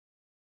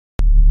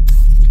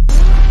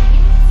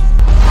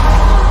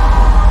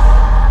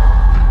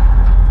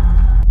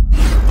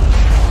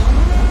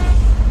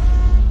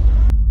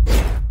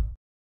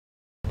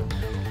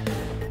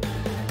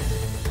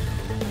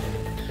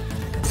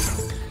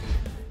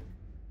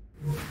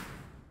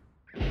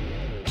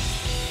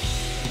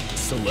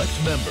Select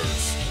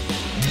members.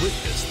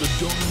 Witness the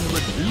dawning of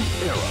a new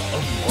era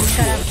of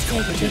martial arts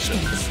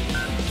competitions.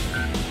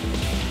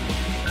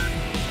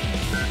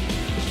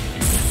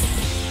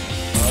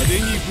 派手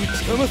にぶ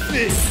ちかます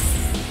ぜ。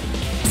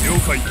了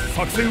解、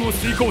作戦を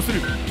遂行す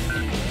る。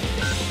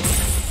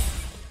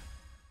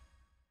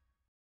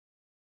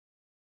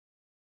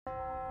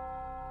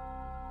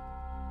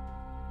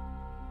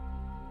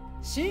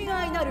親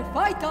愛なるフ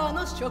ァイター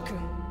の諸君、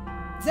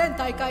前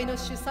大会の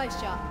主催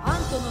者アン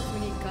トノフ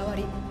に代わ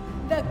り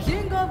The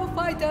King of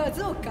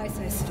Fighters を開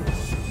催する。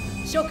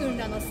諸君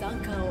らの参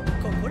加を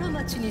心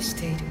待ちにし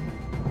ている。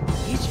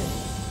以上、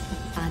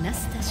アナ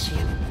スタシア。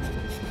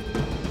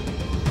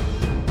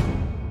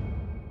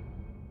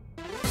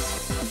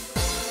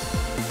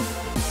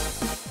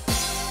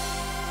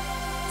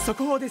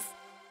速報です。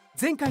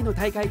前回の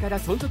大会から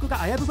存続が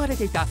危ぶまれ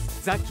ていた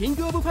ザ・キン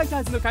グ・オブ・ファイ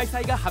ターズの開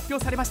催が発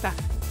表されました。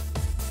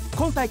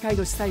今大会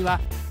の主催は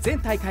前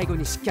大会後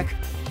に失脚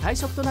退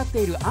職となっ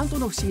ているアント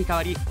ノフ氏に代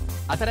わり、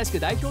新しく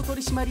代表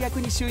取締役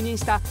に就任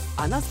した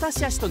アナスタ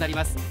シア氏となり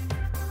ます。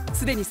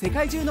すでに世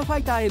界中のフ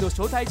ァイターへの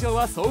招待状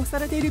は送付さ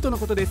れているとの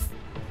ことです。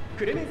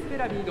クレメンス・ベ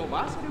ラビーの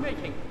マーシャル・メイ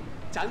ケン、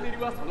チャンネ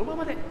ルはそのま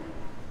まで。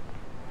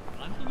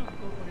アントノフコ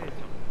ーポレー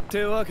ションっ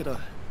てわけだ。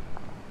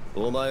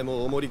お前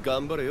もおもり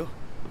頑張れよ。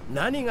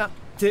何がっ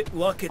て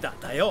わけだ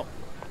だよ。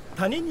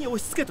他人に押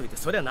し付けといて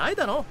そりゃない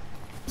だろ。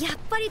やっ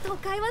ぱり都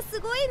会はす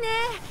ごいね。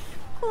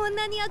こん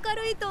なに明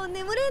るいと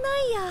眠れな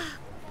い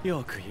や。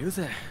よく言う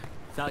ぜ。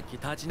さっき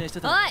立ち寝して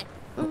た。おい、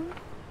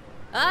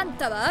あん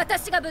たは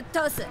私がぶっ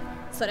倒す。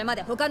それま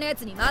で他のや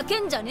つに負け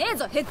んじゃねえ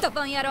ぞ、ヘッド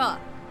パン野郎。あ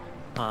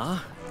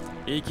あ、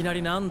いきな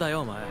りなんだ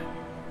よお前。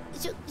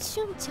し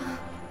ゅんちゃ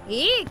ん。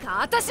いいか、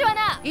私は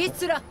な、い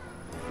つら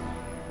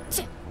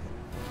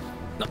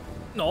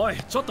おい、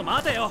ちょっと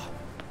待てよ。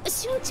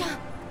しゅんちゃん、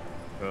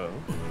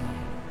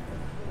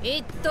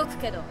言っとく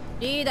けど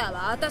リーダー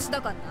は私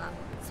だからな。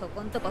そ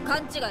こんとこ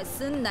勘違い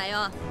すんな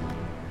よ。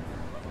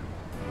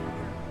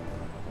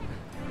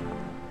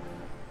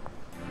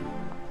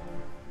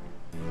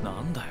な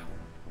んだよ。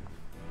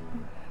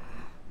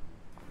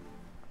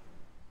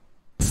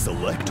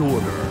Select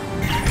order.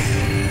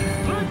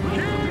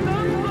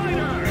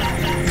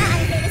 ア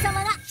イベル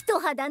様が一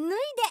肌脱いで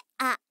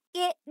あ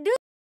げる。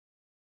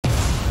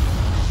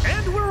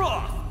 And we're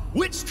off!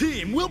 Which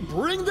team will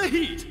bring the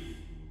heat?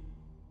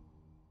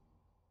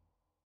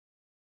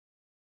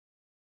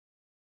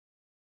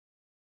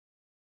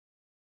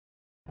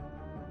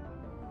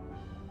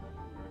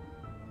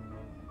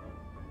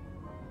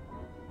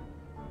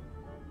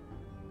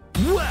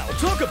 Wow,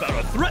 talk about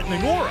a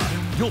threatening aura!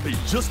 You'll be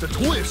just a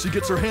toy if she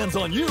gets her hands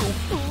on you!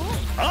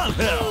 On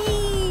hell!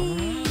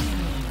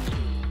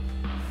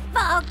 ボ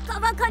ッコ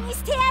ボコに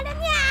してやる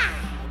にゃ。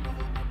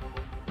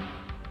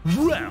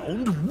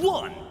 Round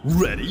 1.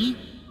 Ready?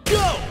 Go!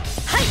 は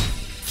い、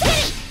ちょ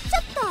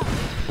っと。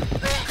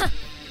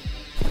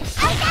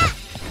あいた。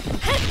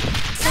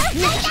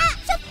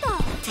ちょっと。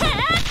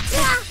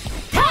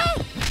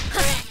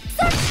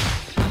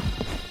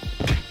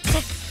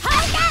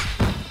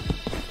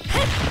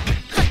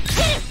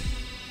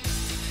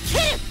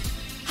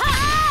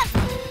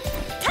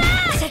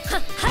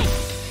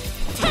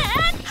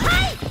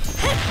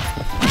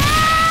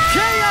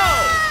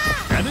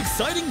An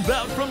exciting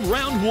bout from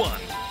round 1.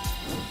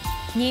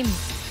 任務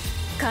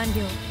完了。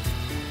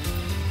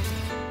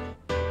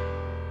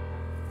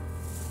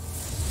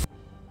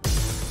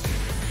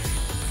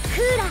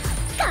クーラー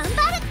頑張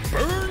る。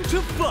 Burn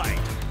to fight.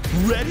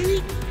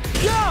 Ready?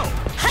 Go!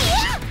 はいや。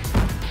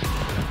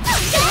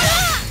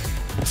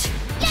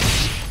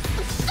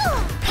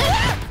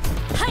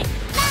はい。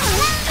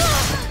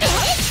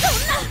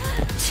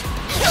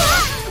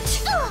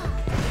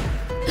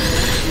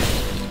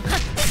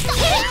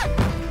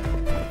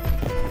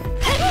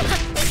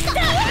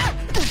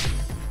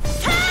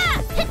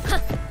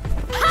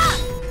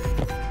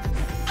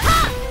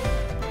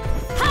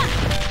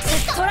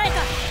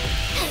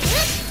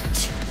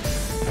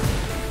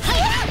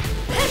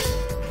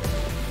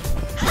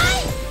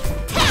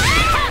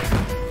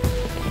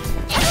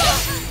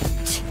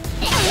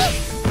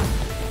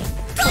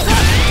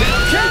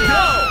そん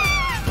な。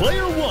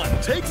Player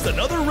 1 takes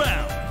another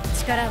round.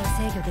 力を制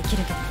御でき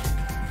るけど、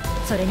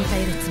それに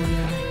頼るつもりは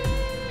ない。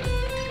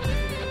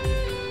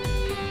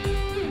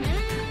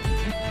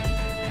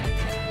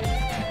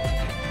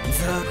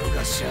ザーコ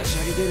がシャシ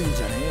ャリ出るん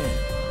じゃねえ。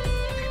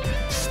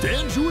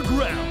 Stand your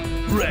ground.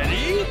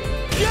 Ready?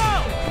 Go!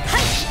 は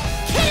い、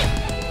切る。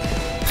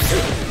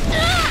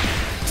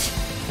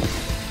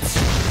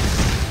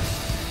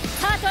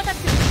ハートアタック。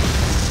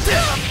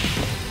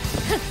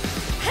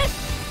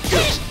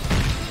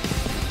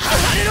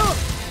離れろ。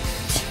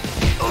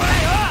おいおい。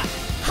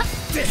は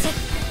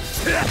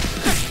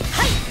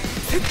い。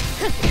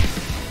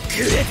く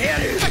れてや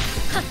る。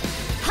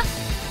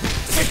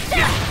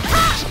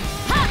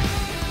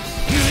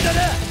無駄だ。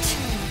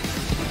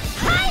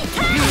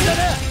無駄だ。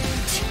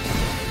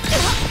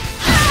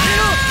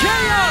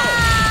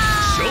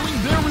Showing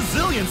their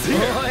resilience here.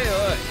 おいおい、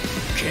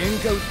喧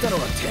嘩売ったの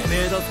はてめ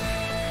えだぞ。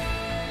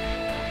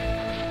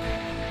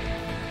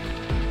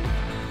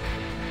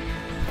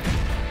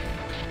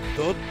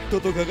とっと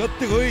とかかっ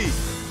てこい。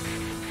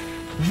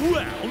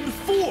 Round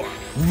 4.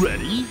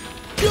 Ready?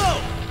 Go!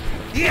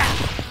 いやあ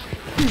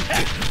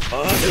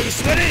あ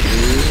しまれガラ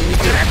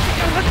ッ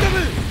とハンダム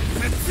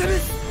ぶっ潰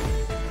す。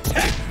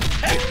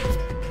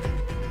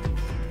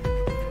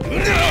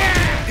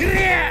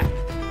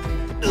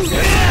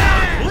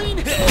Clean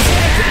hit!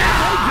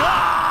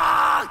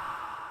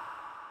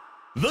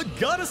 The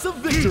goddess of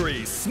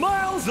victory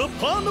smiles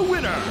upon the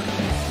winner!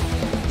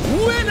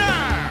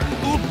 Winner!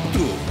 おっと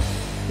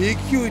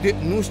勢いで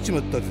のしちま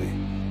ったぜ。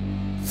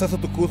さっさ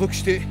と拘束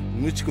して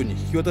ムチコに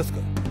引き渡すか。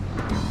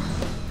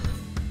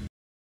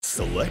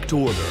 Select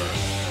order.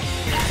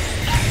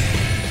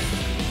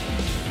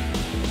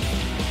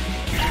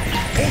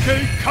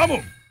 Okay, come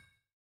on!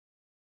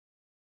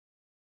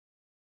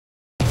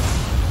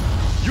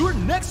 Your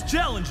next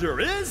challenger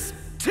is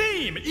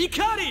Team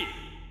Ikari!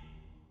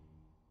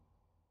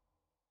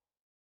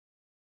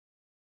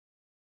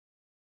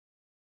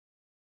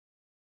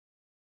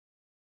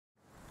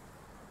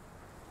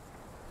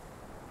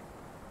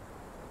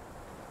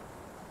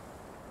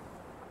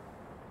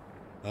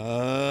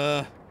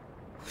 ああ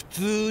普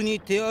通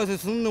に手合わせ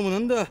すんのもな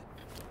んだ。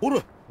ほ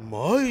ら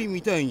前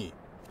みたいに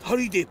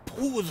2人でポ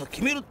ーズ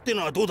決めるって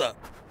のはどうだ。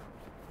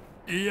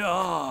いやー、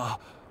あ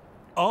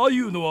あい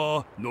うの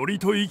はノリ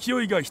と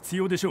勢いが必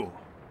要でしょう。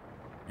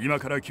今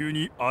から急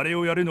にあれ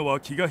をやるの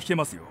は気が引け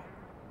ますよ。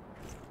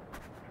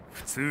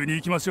普通に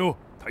行きましょ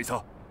う大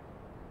佐。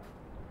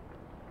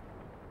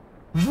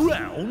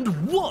 Round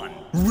 1.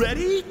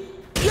 Ready?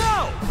 Go!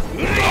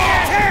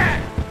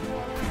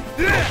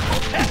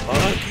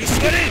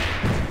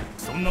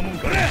 そんなもん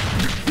か。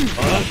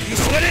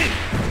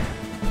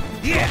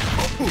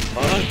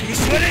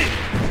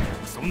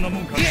そんな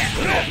もんか。 KO!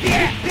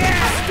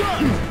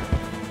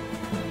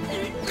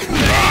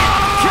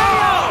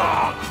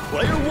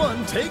 Player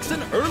 1 takes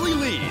an early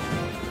lead.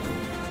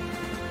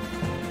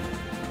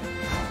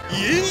 イエ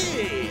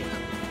ーイ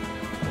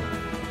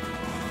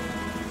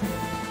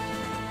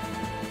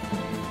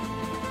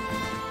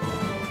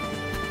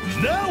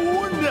Now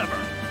or never.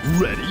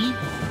 Ready?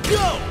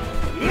 Go!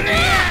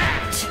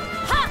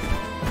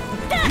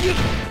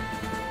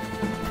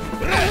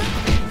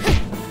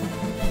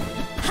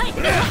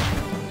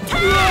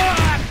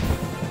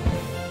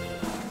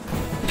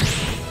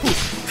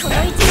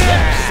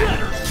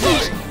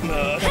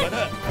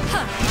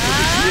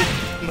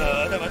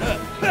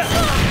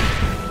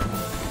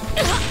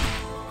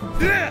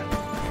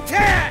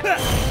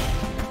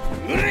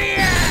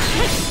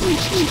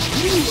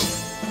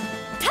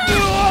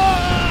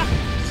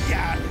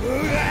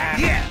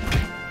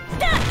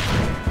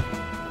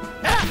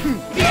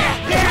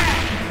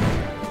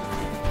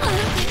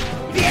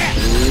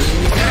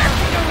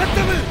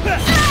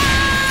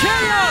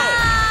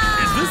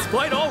 Is this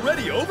fight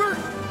already over?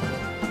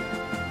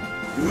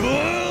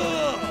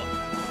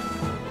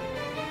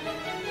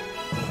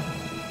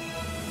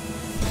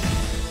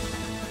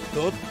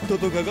 とっと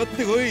とかかっ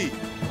てこい。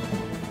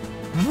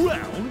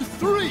 Round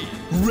 3.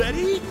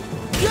 Ready?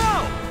 Go!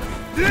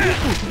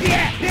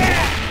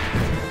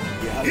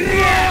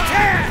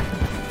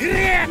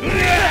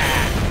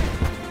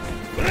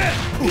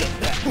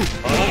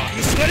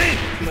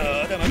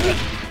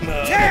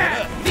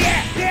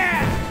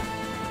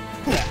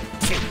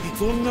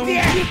 そんなもん。まだ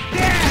ま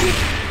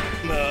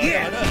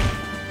だ。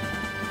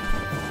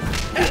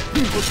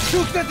こっち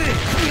を来たぜ。ス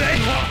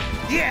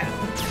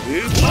ー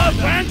パ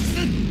ーパンチ。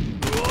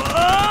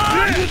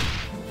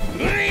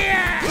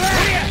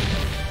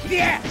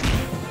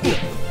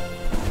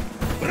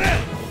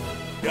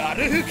ガ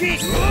ル吹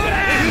き。そう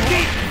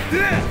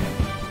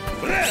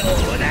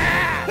だ。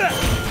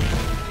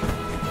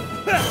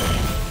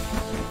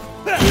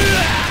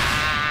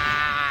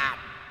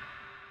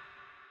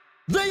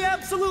They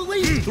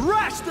absolutely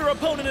thrashed their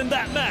opponent in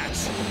that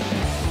match!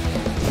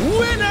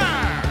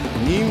 Winner!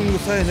 任務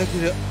さえなけ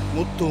りゃ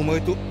もっとお前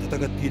と戦っ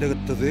ていたかっ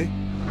たぜ。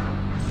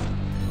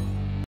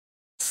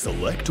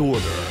 Select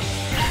order.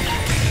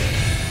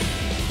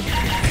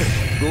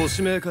 ご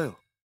指名かよ。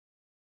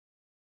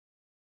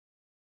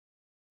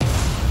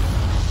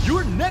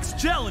 Your next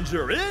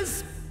challenger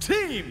is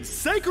Team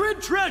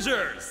Sacred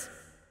Treasures!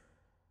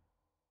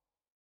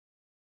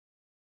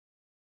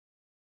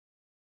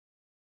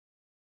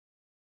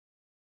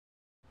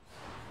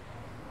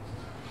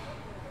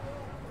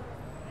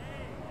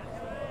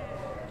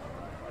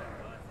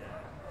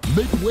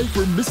 Make way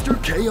for Mr.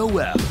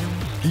 KOF.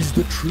 He's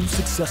the true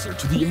successor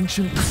to the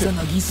ancient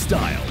Kusanagi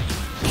style,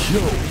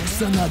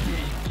 KOFXV.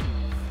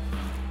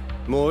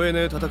 燃え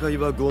ねえ戦い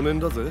はごめん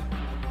だぜ。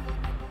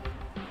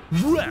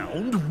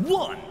 Round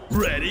 1.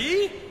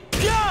 Ready?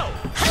 Go!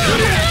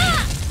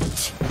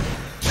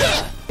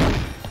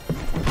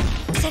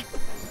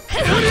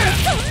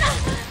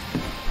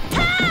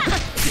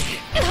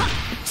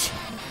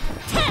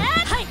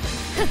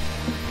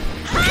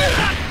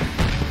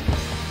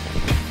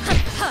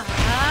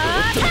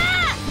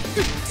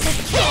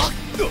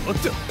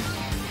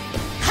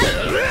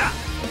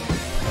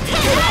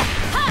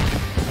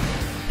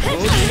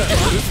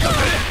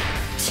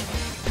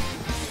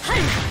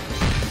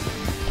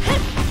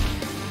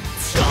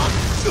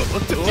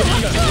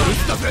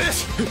 だぜ。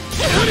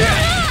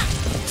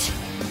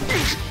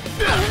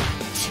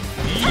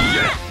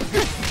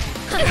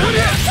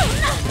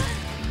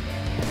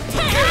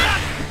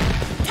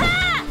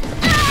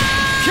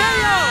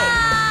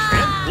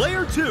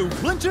Player 2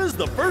 clinches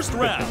the first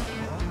round.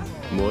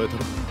 燃えたろ。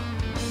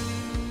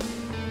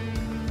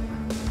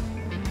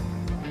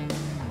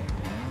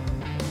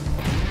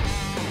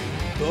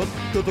とっ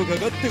ととか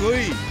かってこ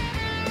い。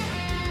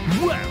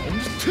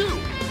 Round 2.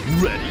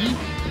 Ready?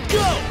 Go!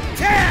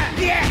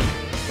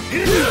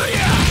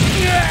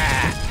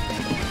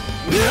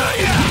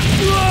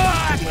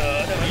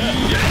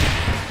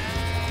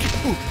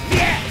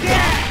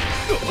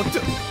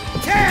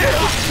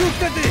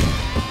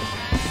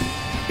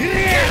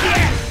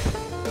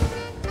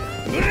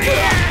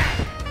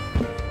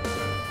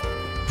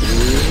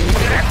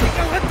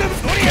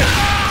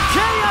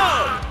 KO!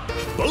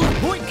 Both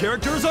point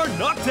characters are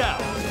knocked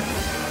out.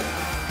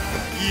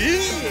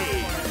 Yeah!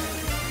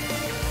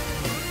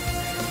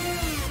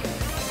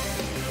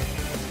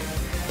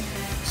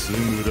 すぐ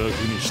楽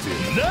にして。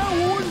Now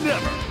or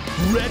never.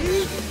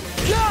 Ready?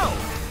 Go!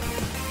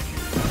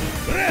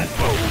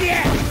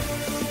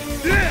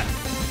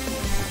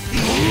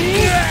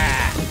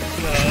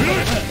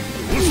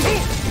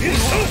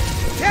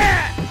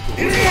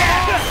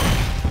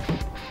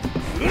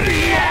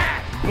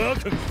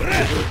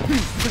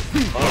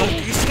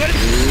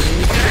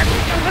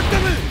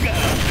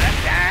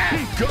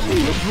 Go,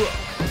 bro.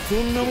 そん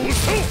なもん。KO!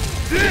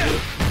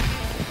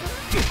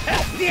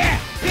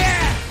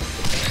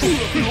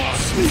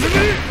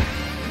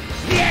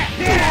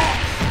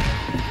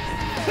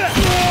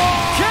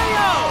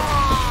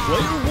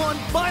 Player 1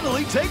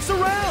 finally takes a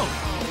round.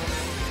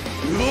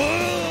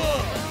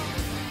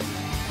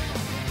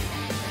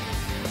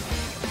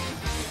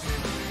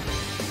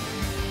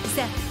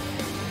 さあ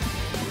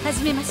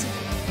始めましょう。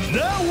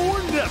 Now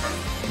or never.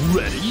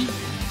 Ready?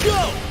 Go!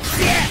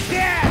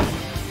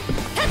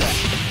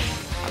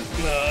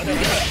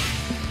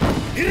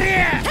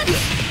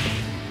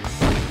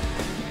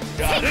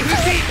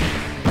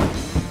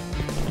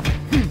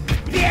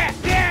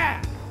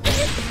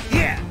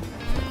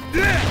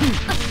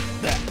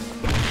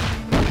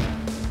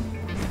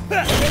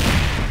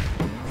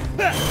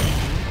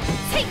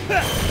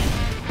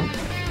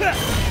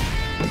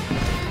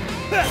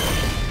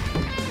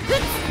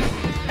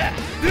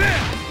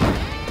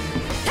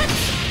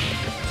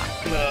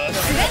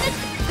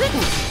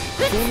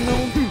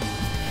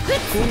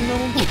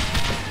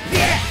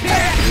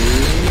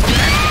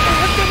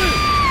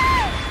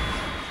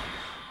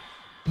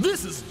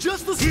 This is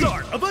just the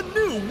start of a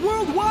new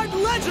worldwide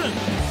legend!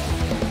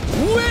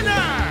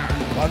 Winner!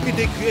 負け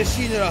て悔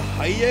しいなら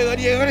這い上が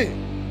りやがれ。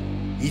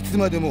いつ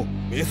までも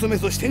メソメ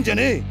ソしてんじゃ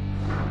ねえ。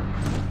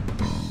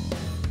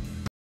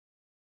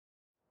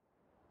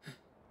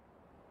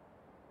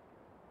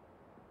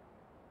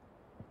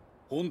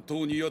本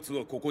当に奴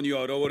はここに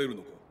現れる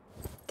のか。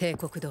帝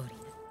国通り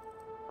ね。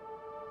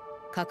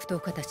格闘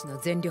家たちの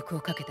全力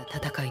をかけた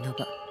戦いの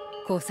場、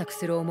交錯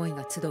する思い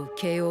が集う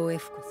KOF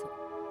こそ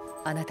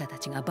あなたた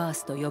ちがバー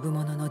スと呼ぶ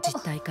ものの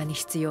実体化に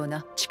必要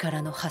な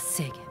力の発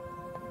生源。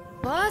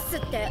バース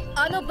って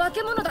あの化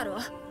け物だろ。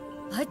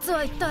あいつ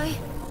は一体。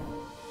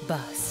バ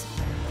ース、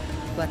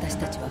私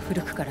たちは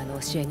古くからの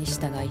教えに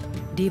従い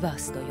リバー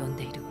スと呼ん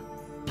でいるわ。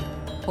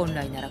本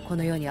来ならこ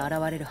の世に現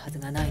れるはず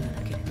がないの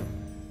だけれど、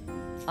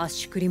アッ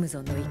シュクリム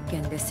ゾンの一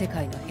件で世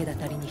界の隔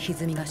たりに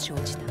歪みが生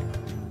じた。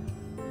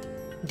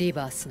リ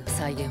バースの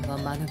再現は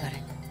免れ、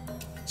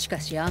しか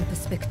しアンプ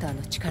スペクター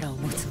の力を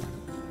持つ者、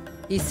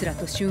イスラ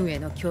とシュンエイ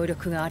の協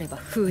力があれば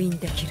封印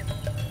できる。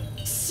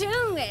シ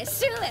ュンエイ、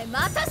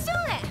またシ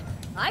ュンエイ。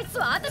あいつ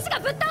は私が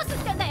ぶっ倒すっ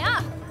てんだよ。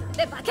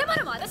で化け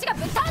物も私が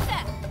ぶっ倒す。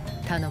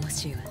頼も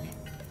しいわね。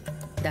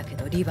だけ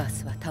どリバー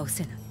スは倒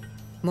せない。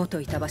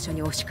元いた場所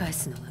に押し返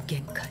すのが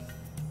限界。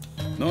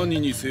何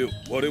にせよ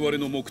我々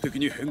の目的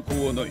に変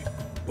更はない。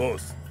バー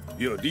ス、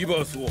いやリバ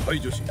ースを排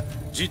除し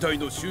事態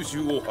の収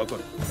拾を図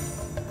る。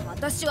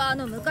私はあ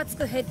のムカつ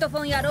くヘッドフ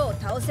ォン野郎を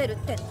倒せるっ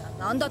てなら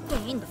何だってい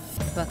いんだ。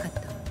分かっ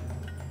た。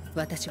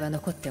私は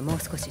残ってもう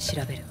少し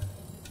調べる。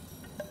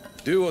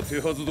では手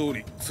はず通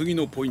り次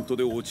のポイント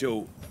で落ち合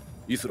おう。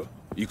イスラ、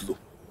行くぞ。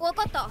分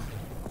かった。っ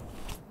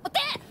て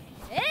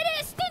命令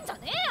してんじゃ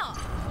ねえよ。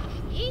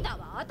リーダー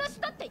は私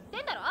だって言っ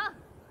てんだろ。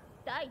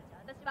第一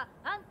私は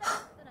あんたの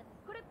ことなんて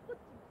これっぽっ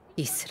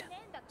ち。イスラ、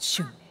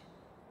シュンエイ、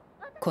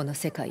この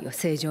世界を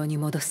正常に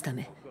戻すた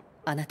め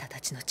あなた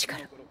たちの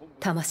力、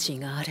魂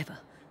があれ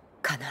ば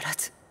必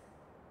ず。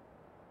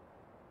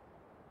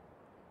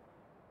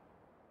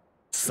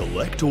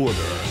Select order.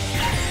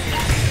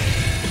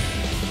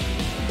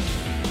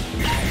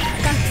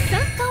 たくさ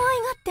ん可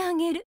愛がってあ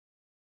げる。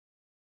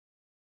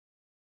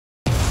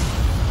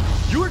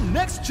Your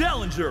next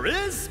challenger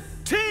is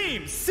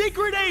Team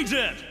Secret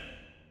Agent!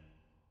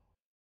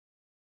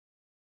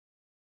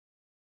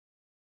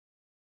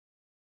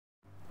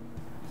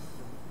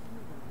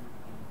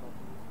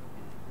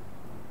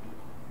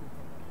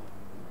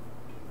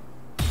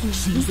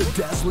 She's a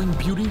dazzling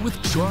beauty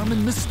with charm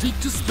and mystique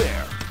to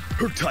spare.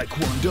 Her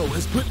taekwondo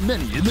has put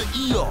many in the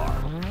ER.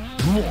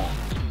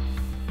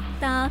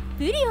 たっ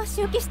ぷりお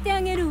仕置きして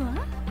あげるわ。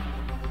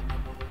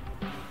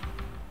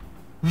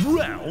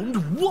Round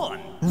 1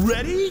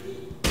 Ready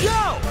Go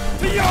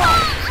いや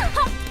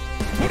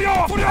とり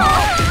ゃとりゃ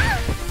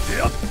で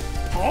やっ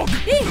はっ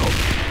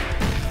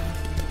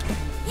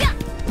やっ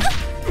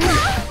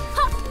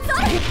はっそ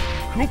れ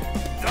ふっ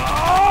あ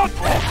ー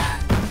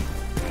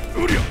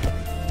っうりゃ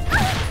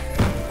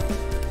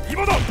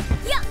今だや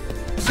っ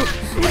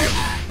うり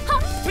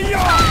ゃいや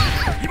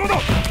今だ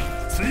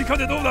追加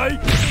でどうだい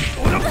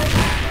おだ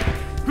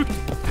ふっで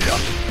やっ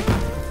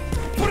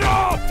とりゃ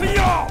とり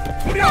ゃ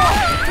とりゃ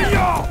とり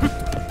ゃ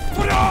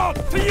とりゃとりゃ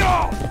とり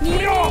ゃ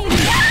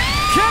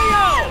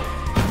KO!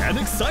 An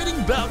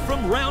exciting bout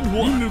from round 1.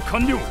 任務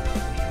完了。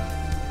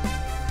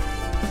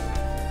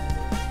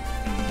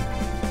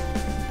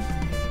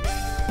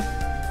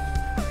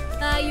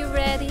Are you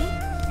ready?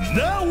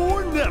 Now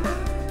or never.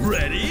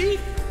 Ready?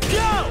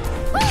 Go!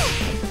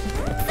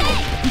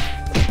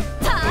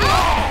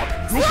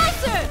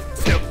 Slicer!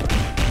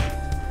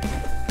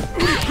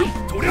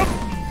 とりゃ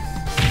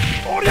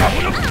おりゃ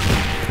おりゃ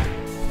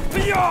と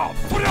りゃ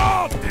とり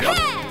ゃでや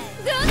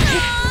Good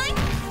night!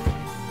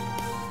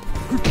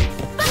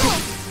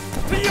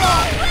 とりゃ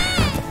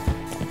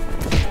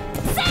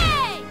Say!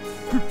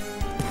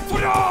 と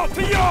りゃ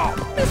とりゃ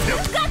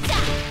Gotcha!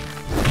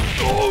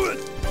 おう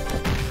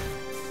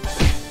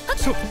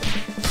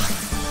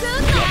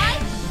Good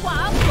night!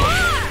 One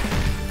more!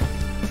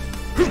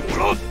 ふっお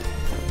ら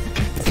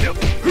せやふ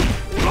っ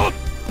おら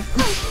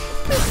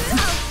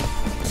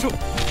しょ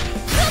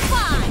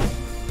Goodbye!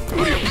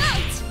 うりゃ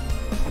Ouch!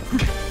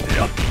 でや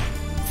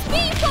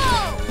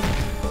Speedball!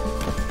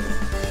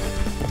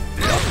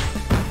 でや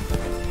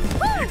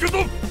行くぞ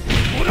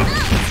おりゃ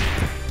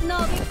No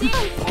big deal!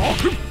 あふ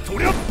っと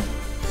りゃ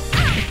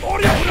お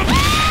りゃおりゃ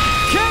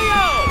KO!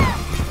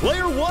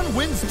 Player 1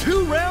 wins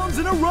 2 rounds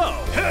in a row.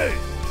 へい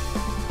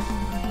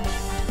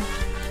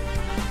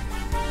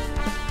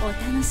お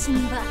楽しみ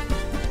は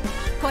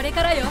これ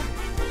からよ。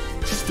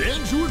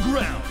 Stand your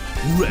ground.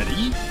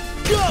 Ready?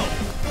 Go!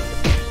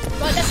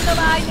 私の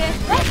場合ね。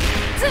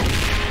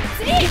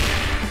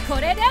3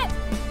これで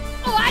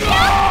終わりよ。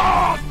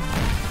あ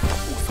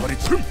押され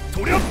ちゅん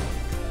とりゃ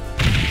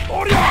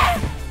おりゃ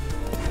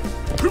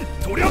ふん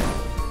とりゃお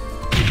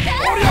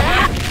りゃ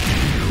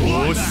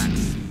よし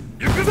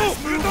行くぞ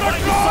ウルトラク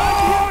ロー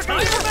Time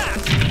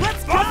match.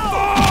 Let's バッ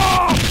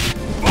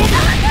go!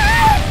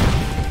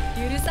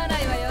 許さな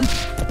いわよ。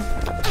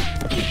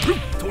ふん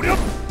とりゃ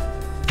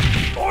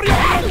おりゃ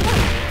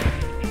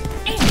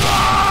KO!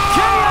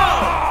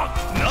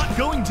 Not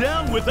going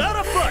down without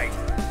a fight.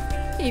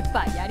 一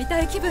杯やり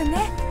たい気分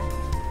ね。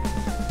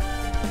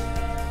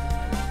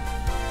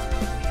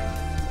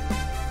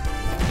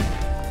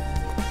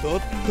と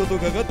っとと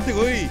かかって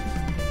こい。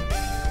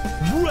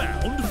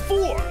 Round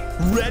 4.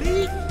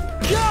 Ready?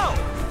 Go!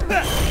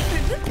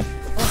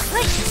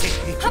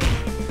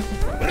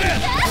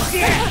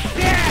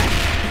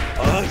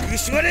 あーく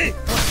しまれ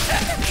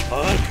あ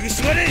ーく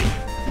しまれ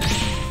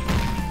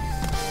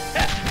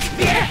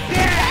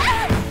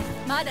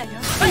まだよ。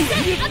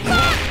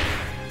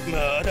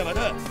まだま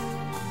だ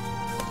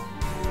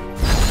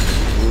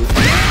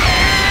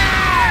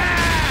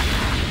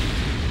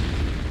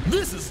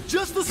This is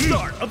just the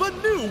start of a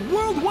new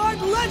worldwide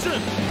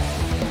legend!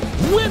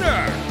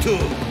 Winner! と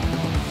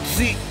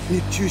つい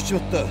熱中しちま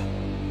った。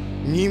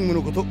任務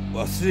のこと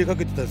忘れか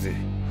けてたぜ。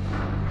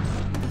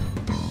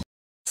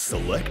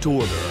 Select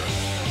order.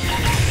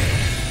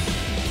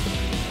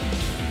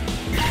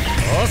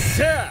 おっ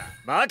しゃ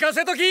任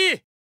せとき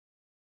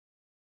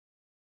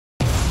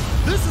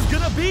This is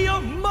gonna be a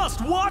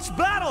must-watch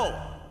battle!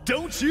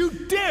 Don't you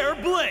dare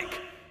blink!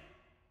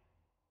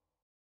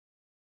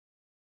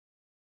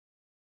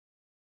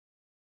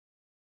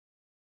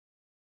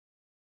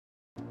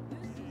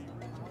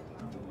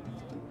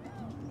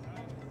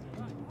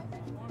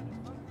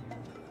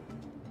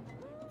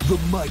 The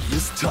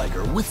mightiest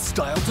tiger with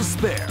style to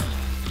spare.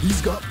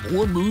 He's got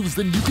more moves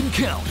than you can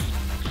count.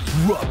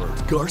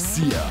 Robert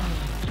Garcia.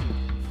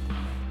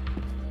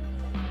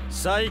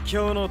 最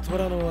強の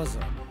虎の技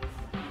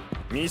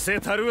見せ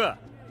たるわ。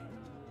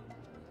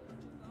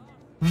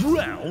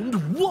 Round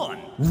 1.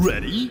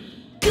 Ready?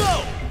 Go!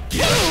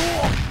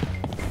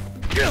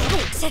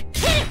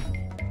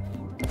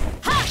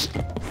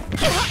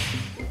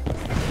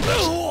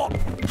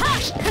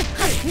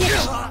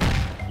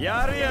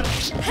 やるやる。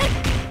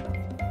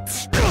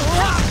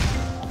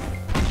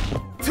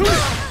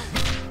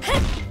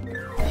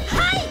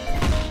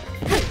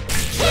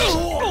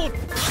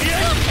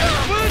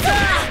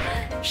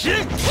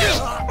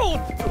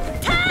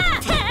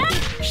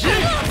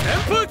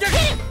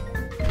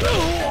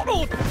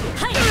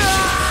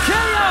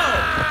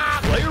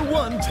Player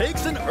 1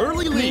 takes an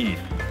early lead.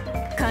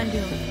 完了。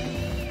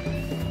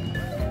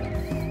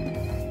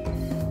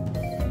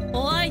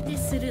お相手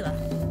するわ。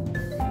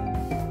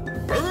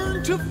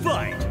 Burn to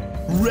fight.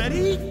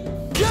 Ready?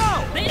 Go!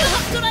 メルハ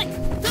ストライクト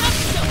ラッ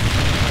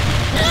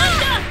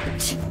ク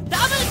ションダ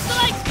ブルスト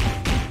ライク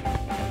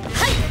は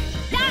い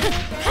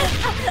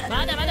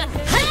まだまだはや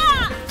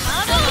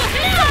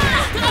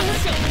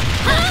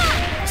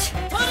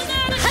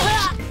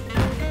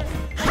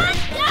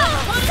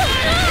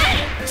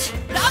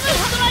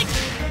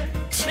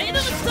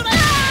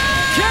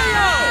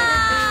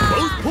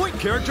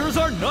characters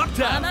are knocked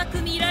out. 甘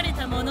く見られ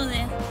たもの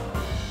ね。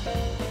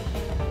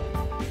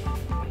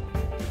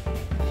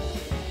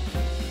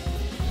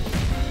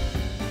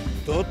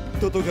とっ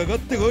ととかかっ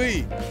てこ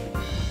い。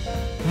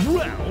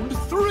 Round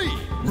 3.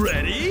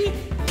 Ready?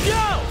 Go!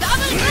 ダ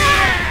ブル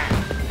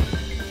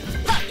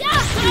や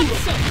ーストラック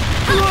ション。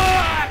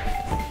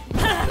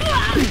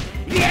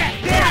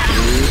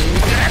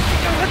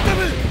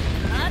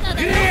まだ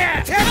だよ。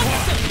ストラックショ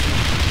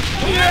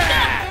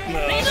ン。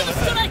メイドにス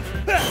トライク。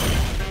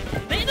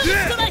メイドにス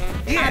トライク。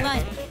甘い。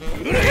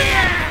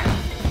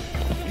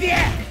や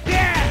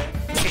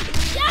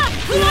ー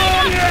フラ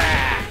イだ。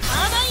甘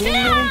いね。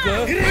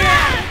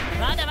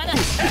まだまだ。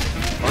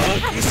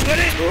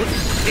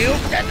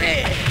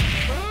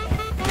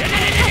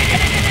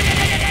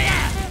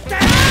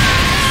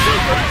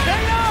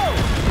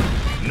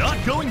Not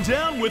going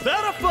down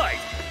without a fight.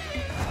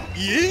 イ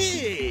エ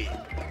ーイ。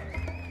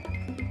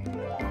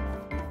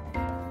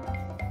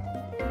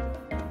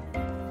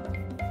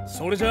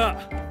それじゃ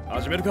あ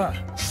始めるか。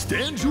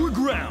 Stand your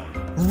ground.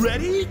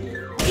 Ready?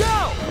 Go!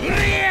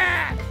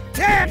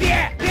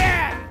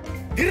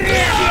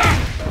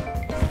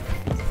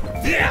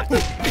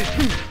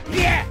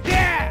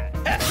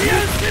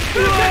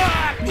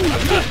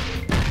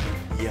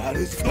 や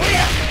るぞ。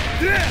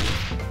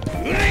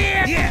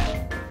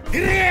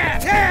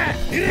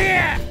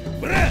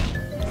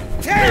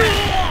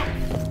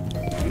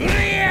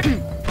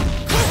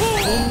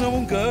こんなも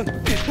んか。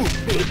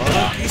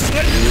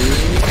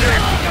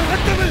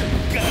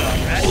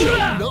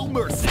 No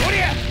mercy.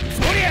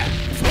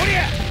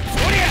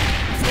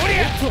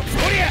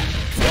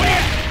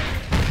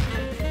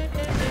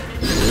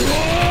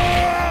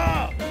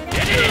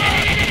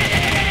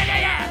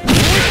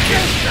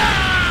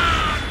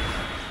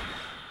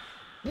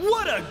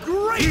 What a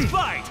great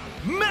fight!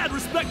 Mad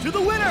respect to the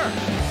winner!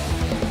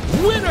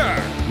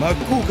 Winner! 真っ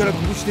向からこ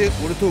ぶして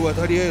俺と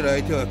渡り合える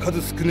相手は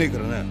数少ねえか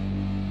らな。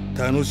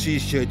楽しい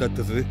試合だっ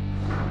たぜ。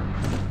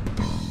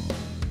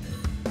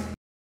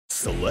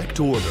 Select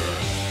order.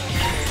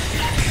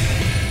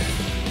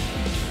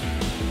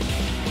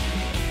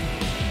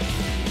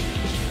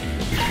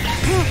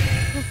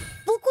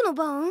 僕の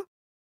番？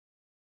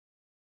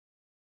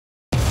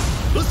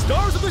 The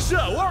stars of the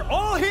show are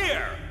all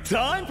here!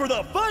 Time for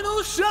the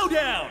final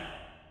showdown!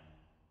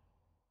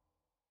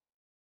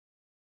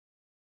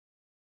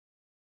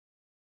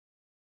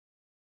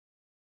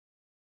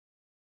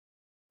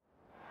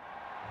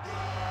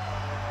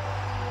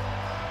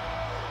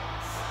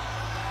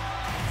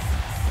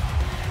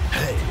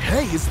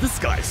 Hey, is this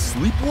guy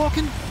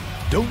sleepwalking?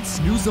 Don't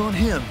snooze on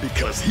him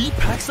because he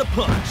packs a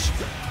punch.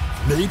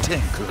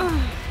 Meitenku.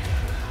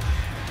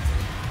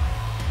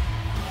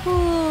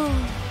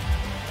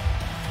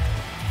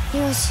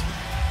 よし、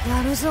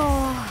やるぞ。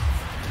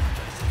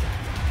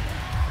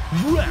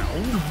 Round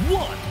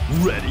 1.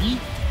 Ready?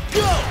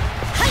 Go!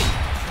 はい。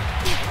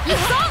行く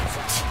ぞ。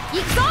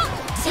行くぞ。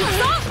行くぞ。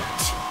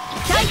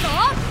行きたいぞ。は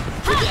っ。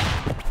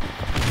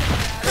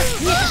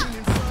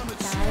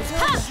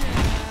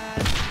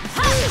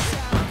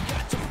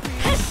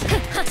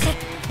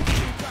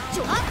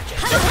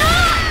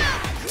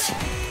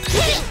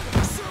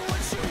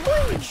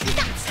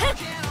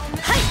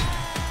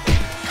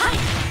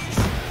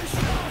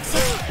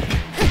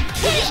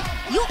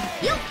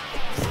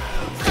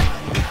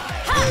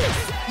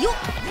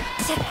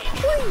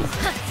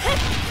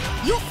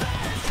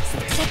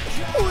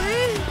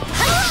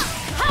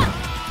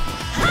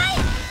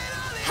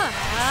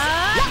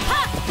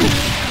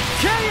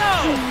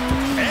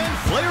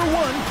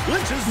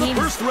Clinches the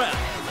first round.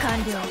 完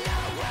了。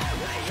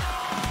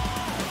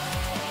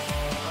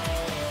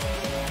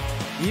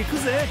行く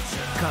ぜ、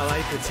可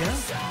愛くちゃん。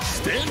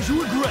 Stand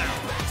your ground.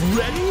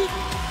 Ready?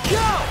 Go!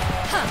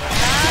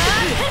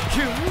 キ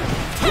ュン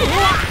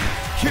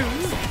キュン。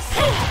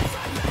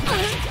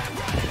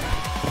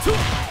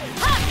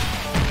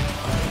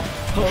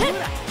 ほ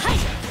ら。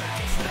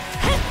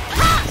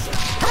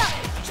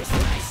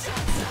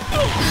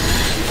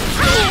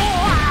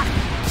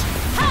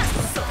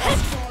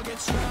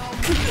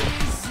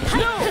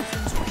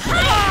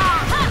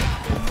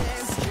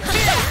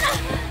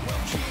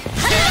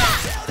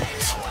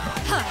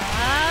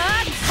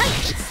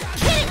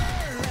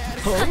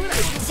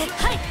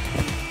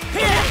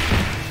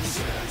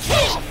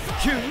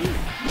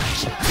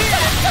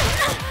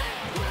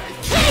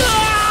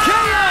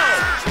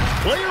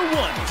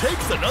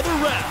 Takes another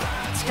round.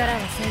 力は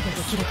制御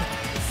できるけど、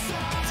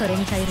それ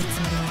に頼るつ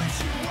もりはない。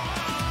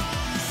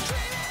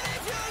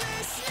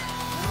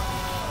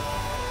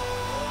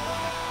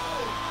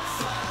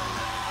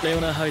レオ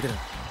ナ・ハイデル、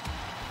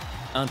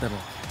あんたも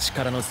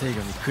力の制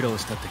御に苦労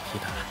したって聞い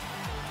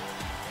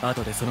た。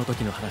後でその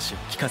時の話を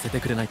聞かせ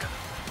てくれないか。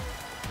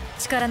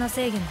力の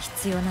制御に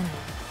必要なのは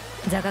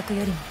座学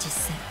よりも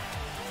実践。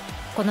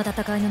この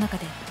戦いの中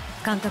で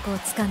感覚を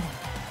つかんでみ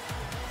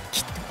て、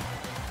きっと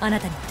あな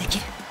たにもでき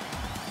る。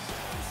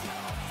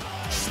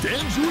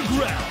 Stand your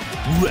ground.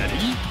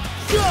 Ready?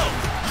 Go!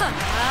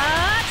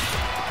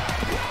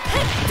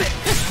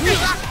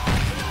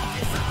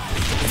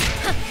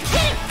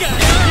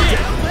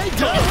 Down, lay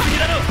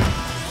down.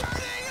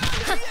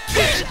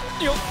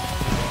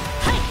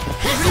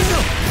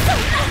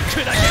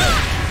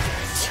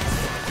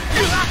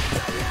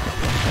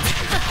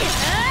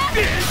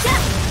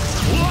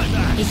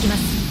 行きま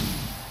す。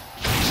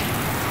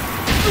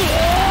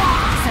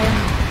さよな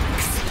ら。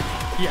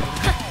いや、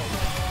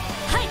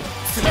はい、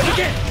続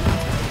け。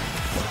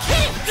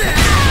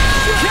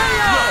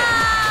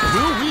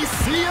Will we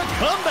see a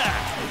comeback?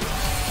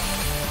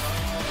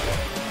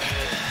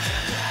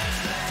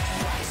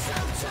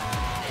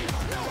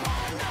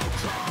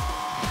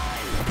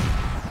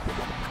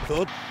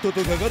 とっと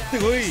とかかって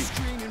こい。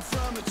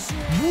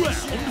 Round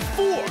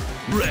 4.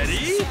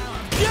 Ready?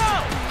 Go!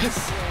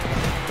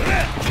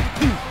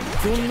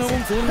 そんなも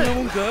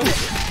んか。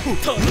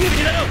とんでも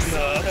だろ。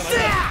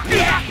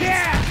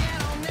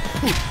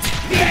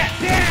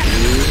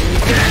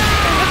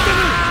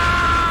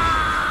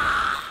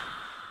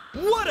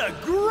What a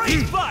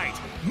great fight!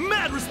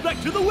 Mad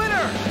respect to the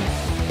winner!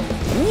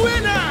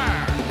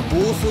 Winner!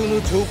 暴走の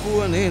兆候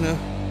はねえな。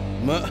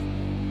ま、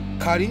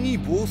仮に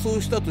暴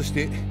走したとし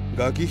て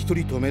ガキ一人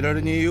止めら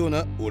れねえよう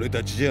な俺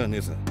たちじゃね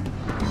えさ。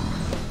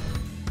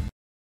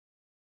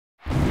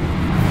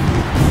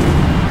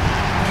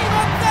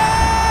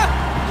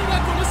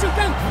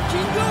キン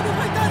グオブフ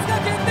ァイターズが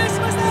決定し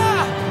ました。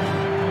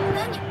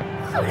何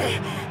これ、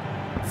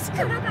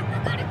力が流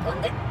れ込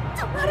んで止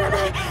まらな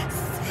い。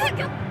制御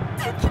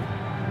でき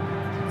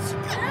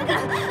力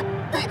が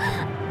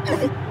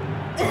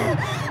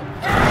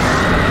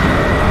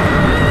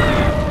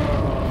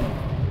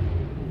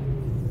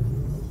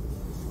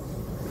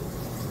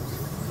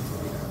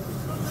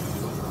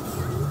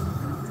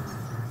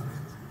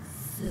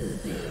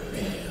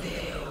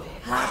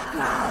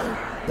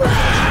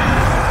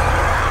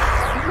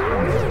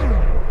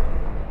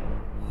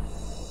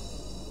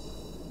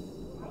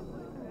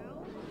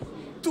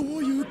ど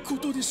ういうこ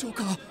とでしょう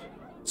か。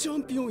チャ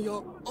ンピオンや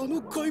あ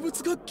の怪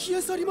物が消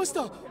え去りまし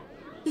た。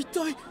一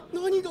体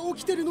何が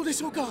起きてるので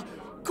しょうか。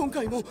今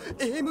回も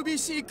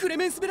AMBC クレ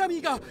メンス・ベラミ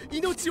ーが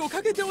命を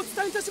懸けてお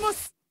伝えいたしま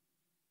す。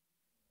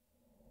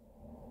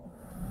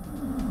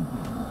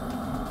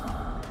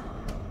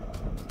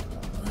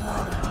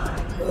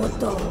音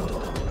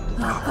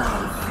破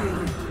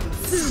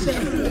壊するすべ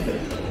て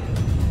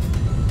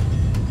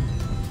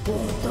音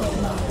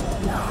の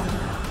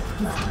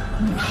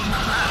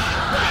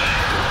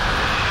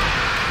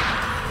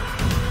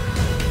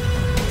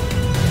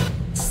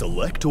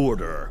Select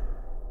order.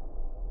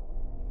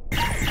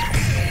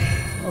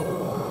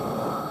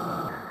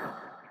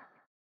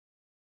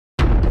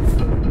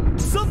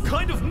 Some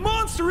kind of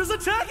monster is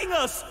attacking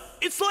us!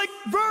 It's like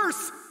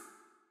verse!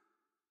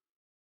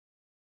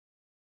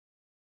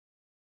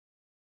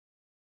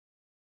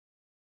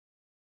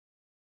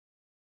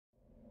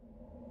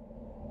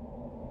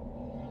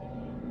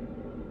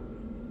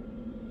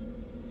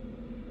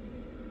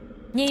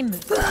 Nemu,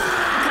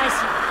 開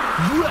始。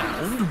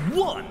 Round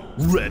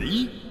 1.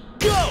 Ready?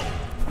 Go!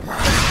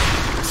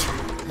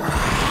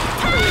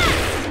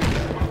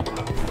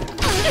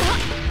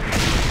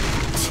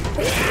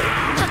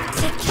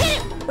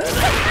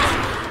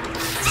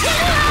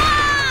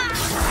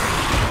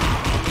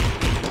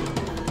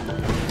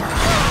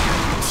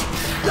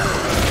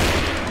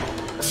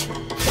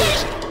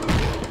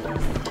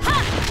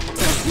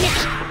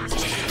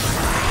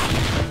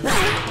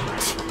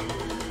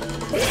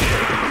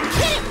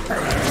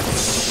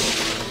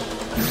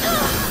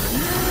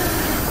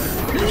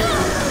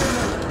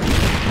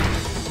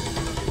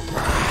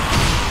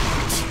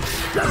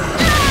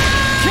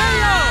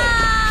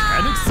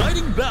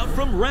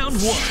 From round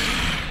 1.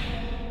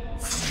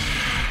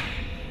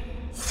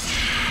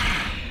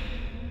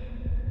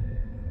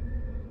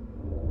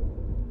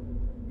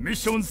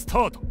 Mission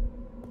start.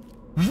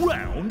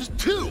 Round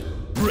 2.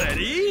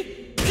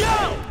 Ready?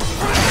 Go!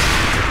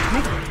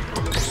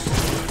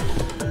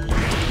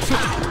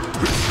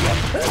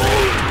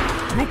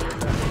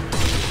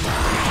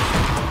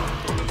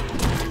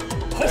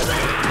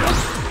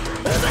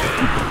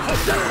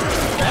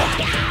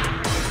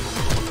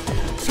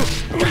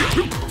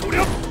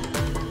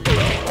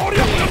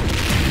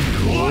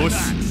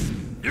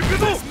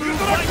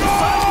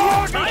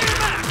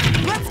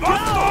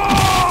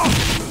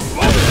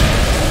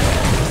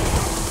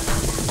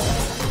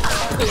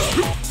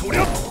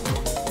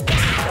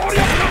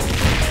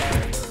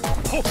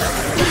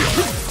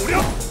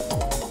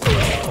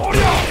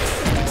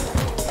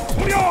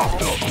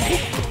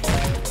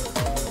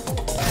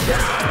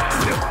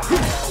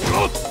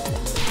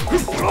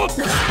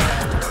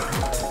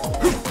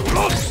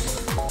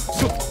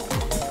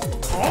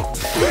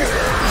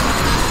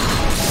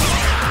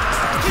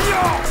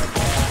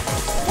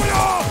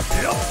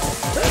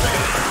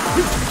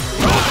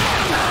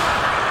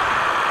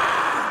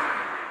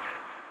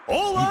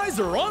 All eyes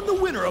are on the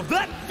winner of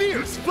that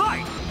fierce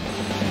fight!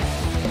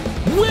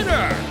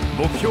 Winner!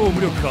 目標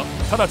無力化、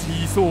直ち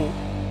に移送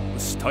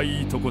した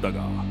いとこだ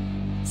が、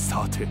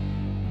さて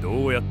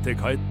どうやって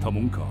帰った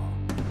もんか。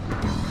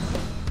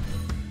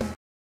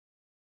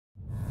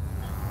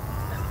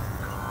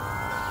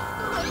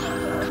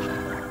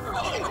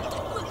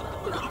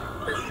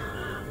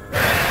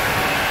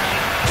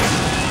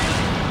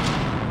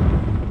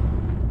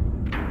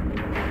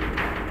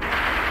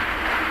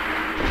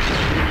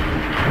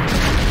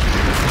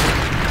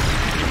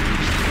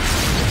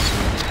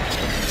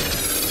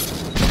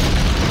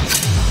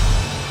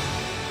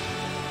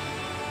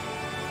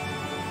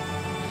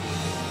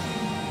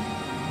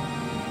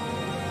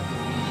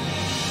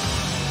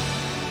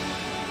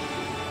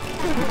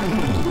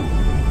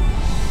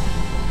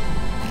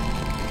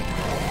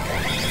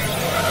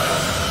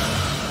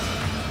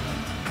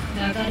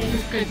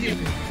力強く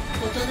異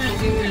なる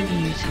プログラミン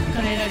グに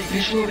変えられ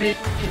た症例っ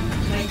て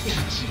書いて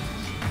ほしい。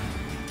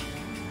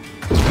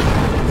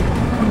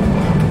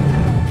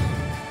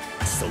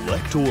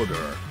Select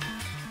order.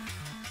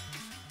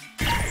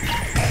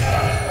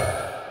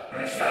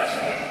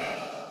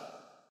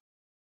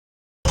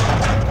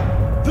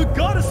 The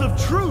goddess of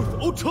truth,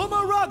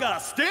 Otomaraga,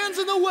 stands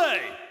in the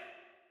way!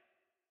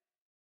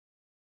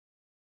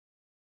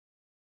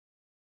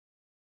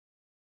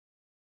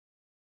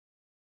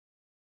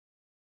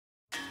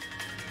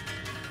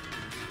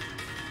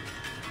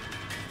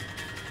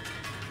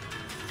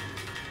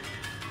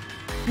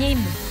 Nemu,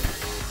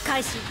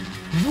 開始。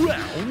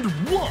 Round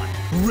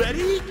 1,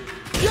 ready,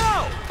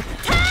 go!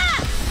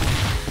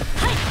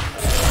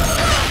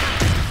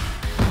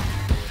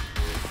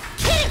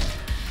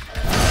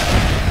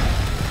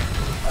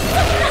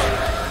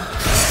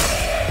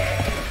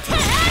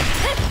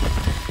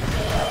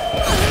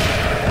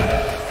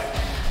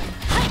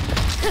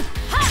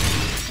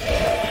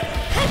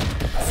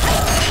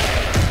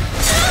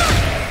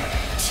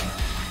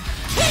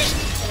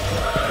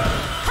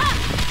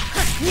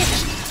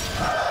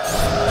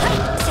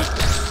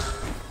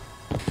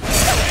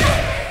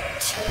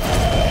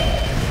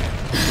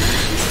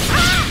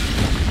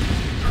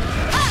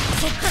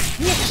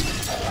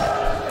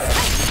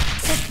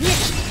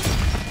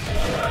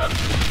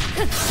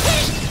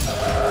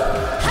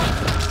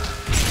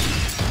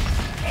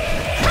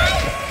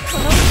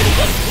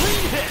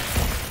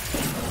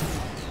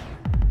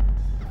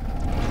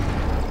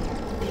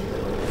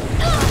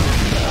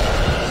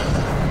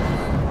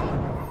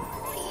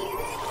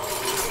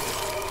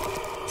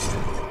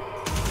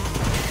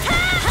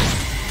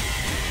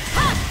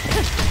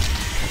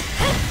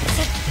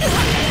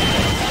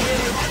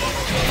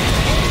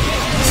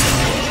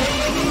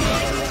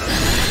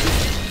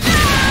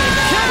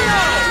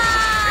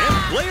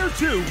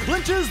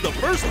 Clinches the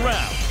first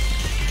round.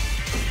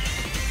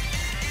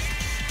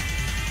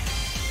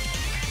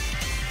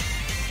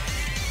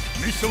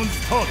 Mission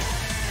started.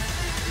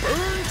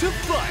 Burn to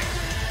fight.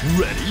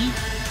 Ready,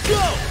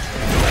 go!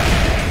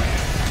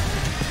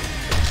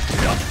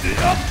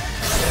 Up.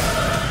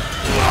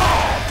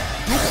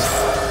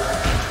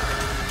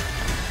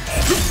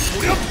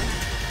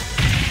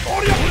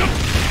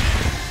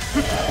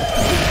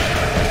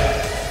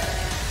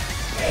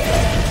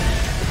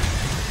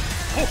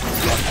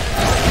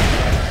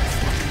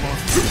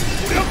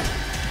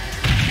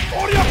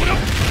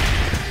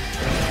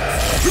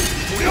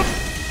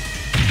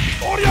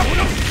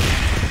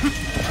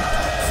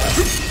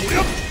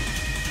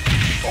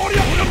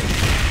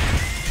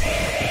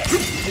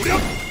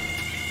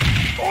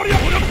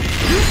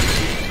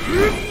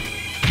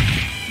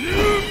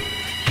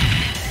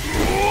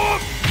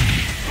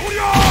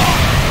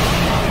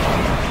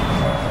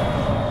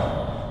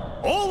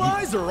 All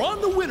eyes are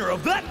on the winner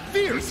of that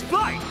fierce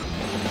fight.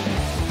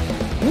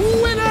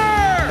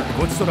 Winner!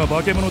 こちとら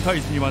化け物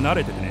退治には慣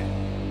れててね。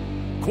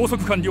拘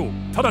束完了、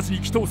直ちに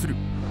祈祷する。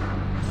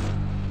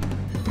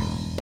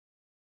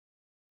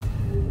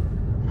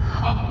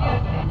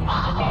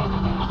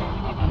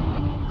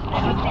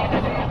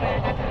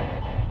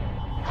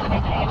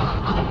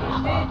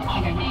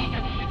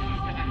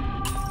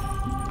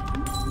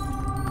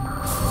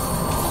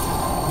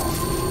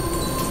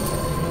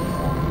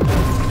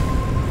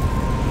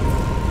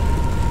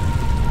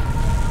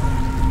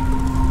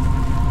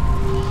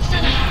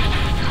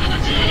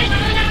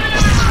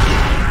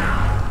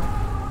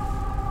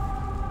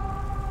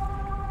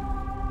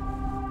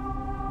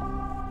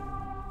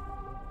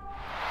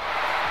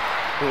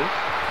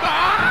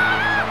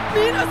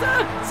皆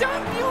さん、チャ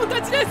ンピオン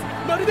たちです。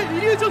まるでイ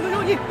リュージョンのよ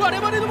うに我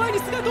々の前に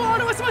姿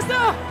を現しまし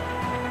た。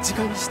時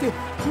間にして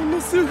ほん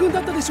の数分だ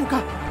ったでしょう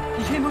か。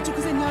異変の直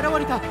前に現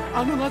れた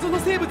あの謎の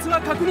生物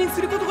は確認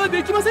することが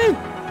できません。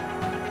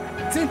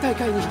前大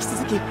会に引き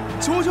続き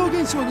超常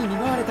現象に見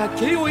舞われた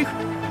KOF。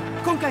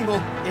 今回も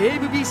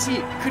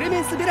AFBC クレメ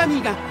ンス・ベラ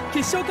ミーが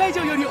決勝会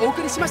場よりお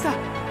送りしました。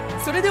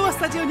それではス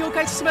タジオにお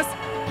返しします。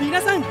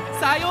皆さん、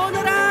さよう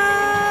なら。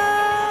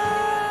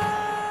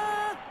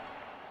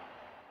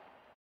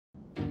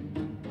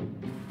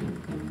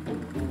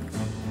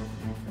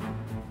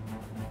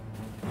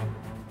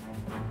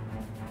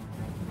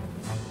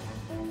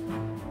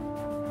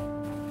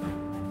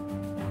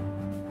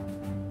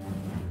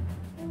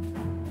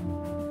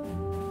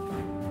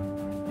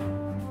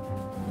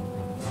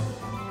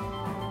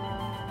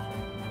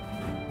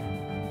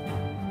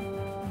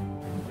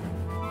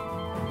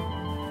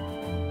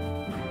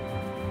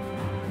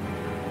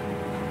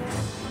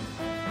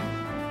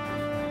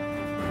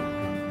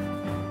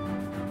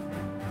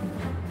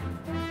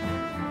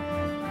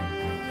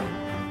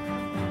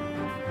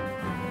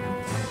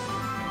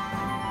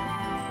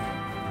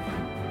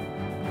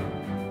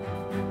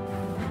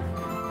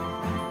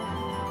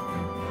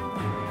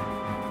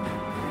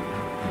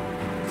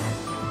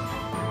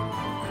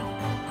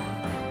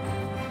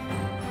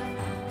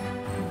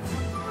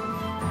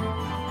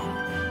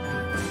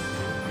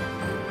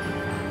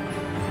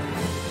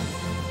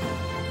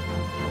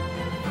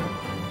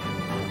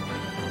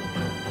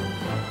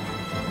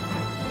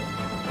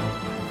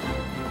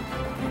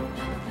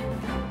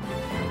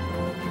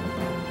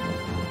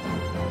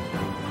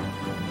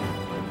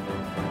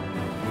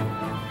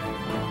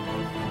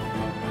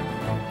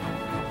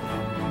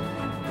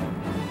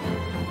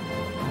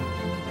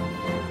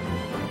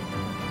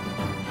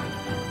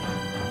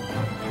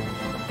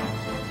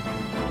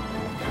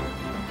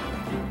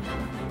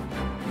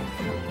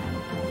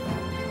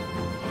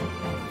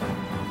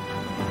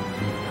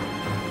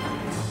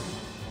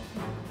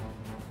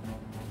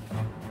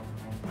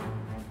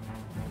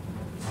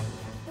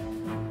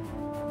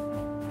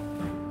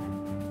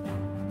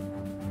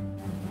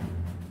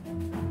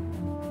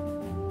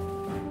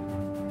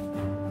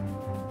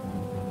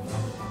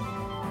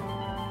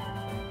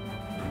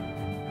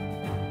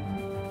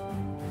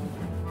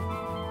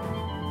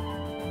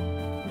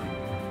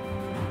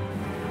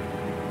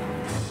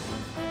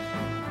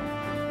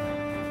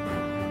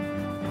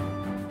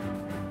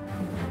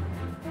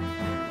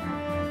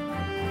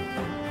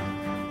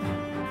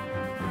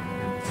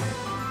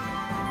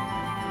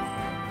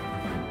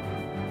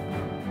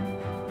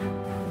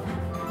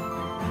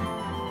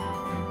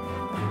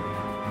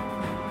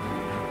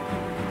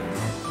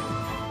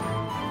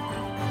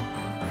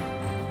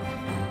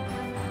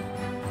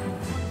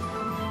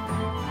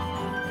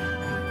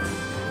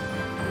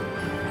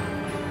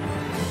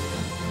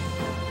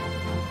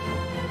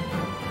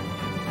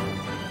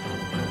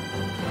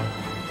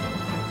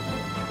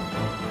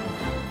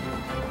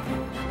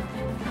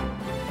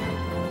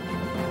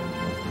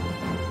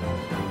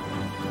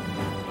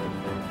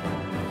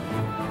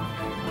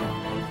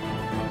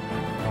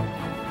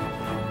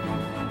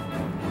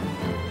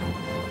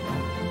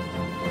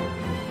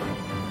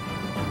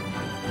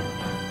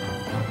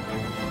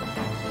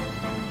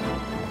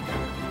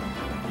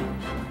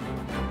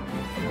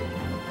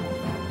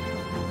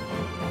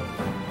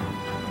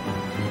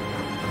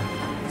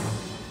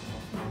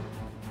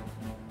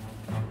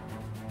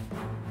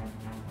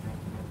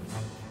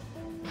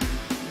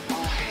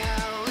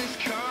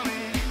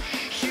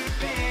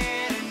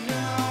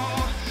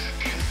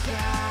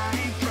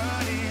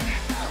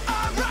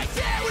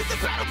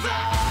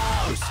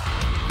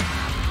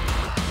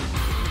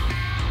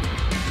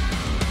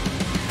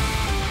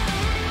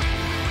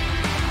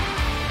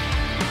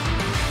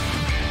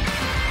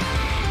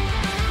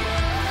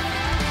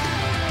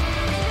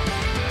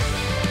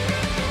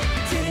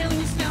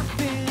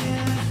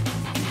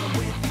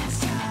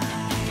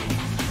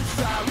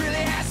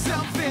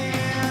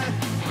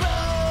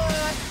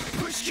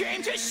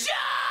came to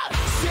show.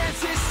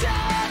 Senses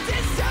are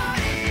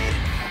distorted.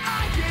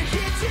 I get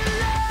hit too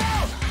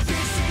low.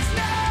 This is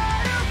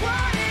not a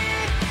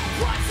warning.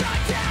 Once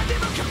I'm down, they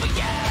will come for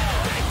you.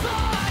 They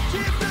thought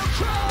if the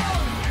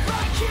crowd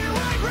like you,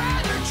 I'd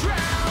rather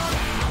drown.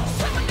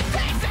 Some of the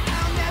things that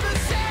I'll never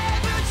say,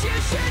 but you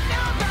should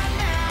know by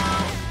now.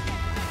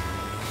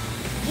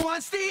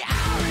 Once the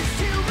hour is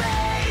too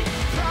late,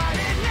 pride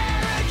and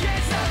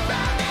arrogance are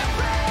bound and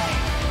brain.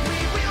 We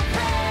will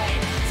pay.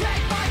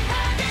 Take my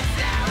hand, it's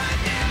now or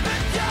never.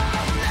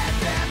 Don't let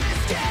them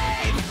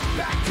escape.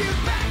 Back to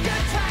back,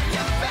 attack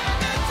to found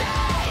the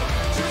day.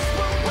 Just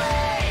one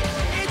way,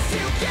 it's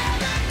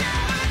together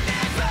now or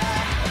never.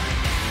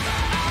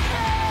 Our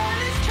hell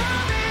is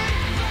coming,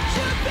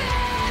 you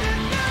better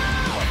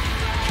know.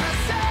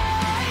 'Cause I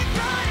ain't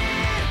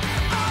running,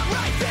 I'm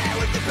right there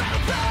with the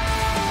battle blows.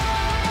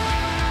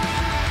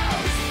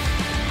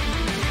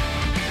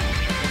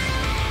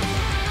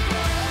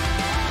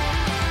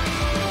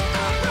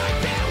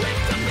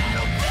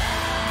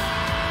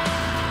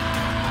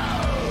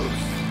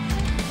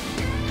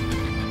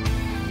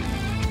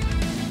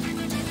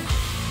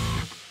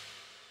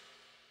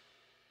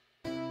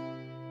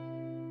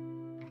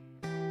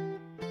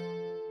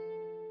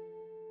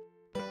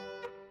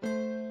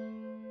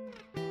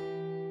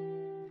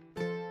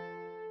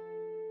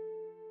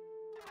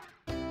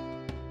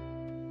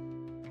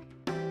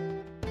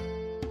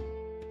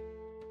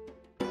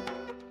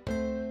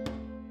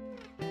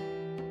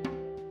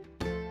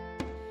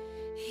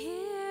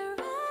 Here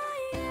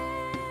I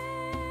am.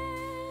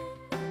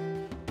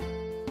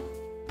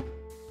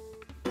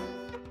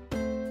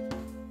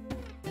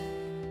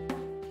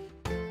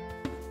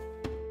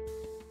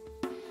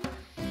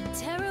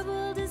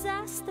 Terrible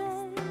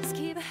disasters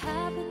keep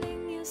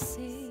happening, you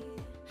see.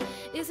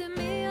 Is it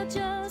me or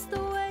just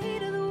the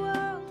weight of the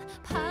world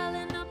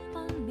piling up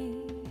on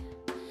me?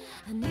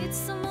 I need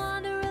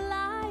someone to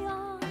rely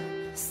on,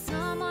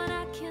 someone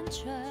I can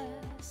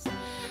trust.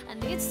 I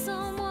need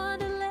someone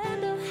to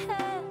lend a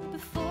hand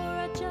before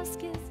I just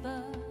give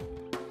up.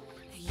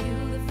 Are you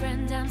the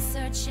friend I'm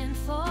searching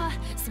for?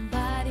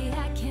 Somebody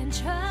I can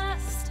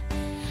trust.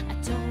 I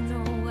don't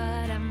know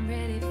what I'm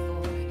ready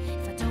for.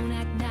 If I don't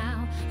act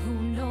now, who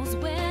knows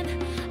when?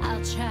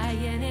 I'll try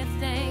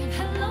anything.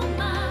 Hello,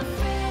 my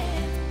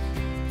friend.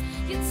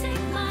 You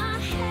take my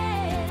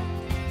hand,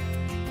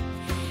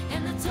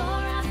 and the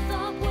door I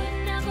thought would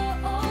never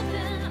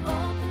open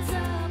opens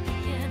up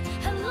again.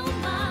 Hello,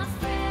 my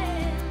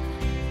friend.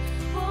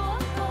 Whoa,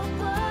 whoa,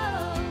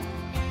 whoa.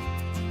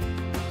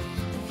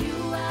 The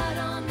view out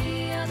on the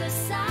other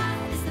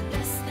side is the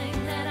best thing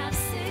that I've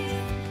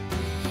seen.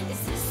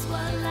 Is this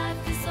what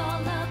life is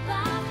all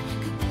about?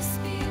 Could this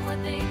be what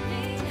they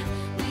mean?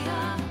 We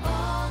are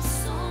all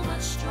so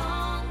much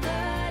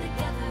stronger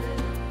together.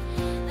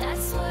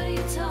 That's what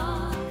you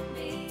taught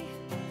me.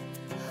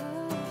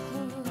 Oh,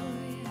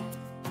 yeah.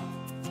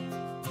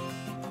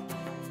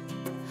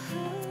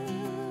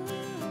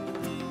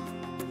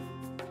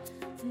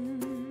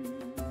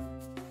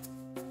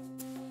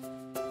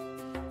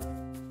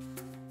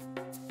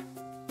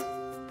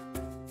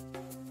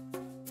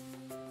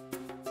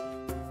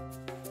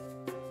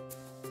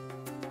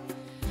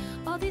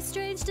 All these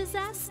strange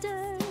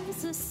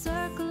disasters are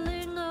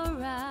circling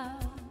around.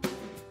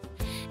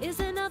 Is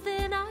there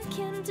nothing I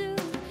can do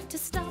to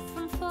stop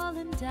from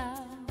falling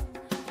down?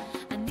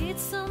 I need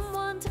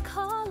someone to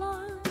call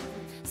on,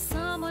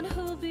 someone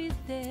who'll be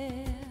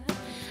there.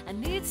 I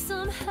need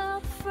some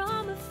help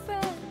from a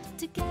friend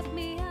to get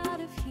me out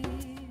of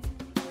here.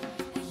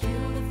 Are you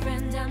the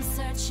friend I'm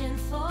searching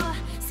for?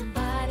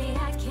 Somebody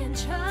I can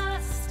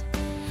trust.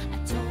 I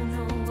don't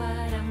know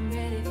what I'm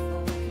ready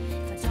for.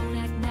 If I don't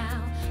act now,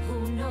 who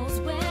knows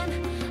when?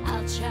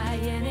 I'll try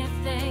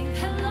anything.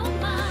 Hello,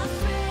 my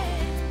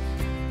friend.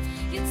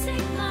 You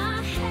take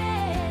my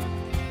hand,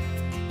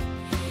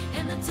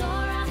 and the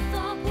door I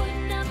thought would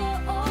never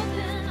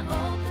open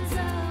opens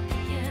up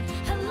again.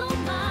 Hello,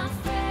 my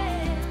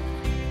friend.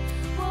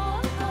 Whoa,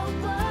 whoa,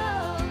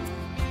 whoa.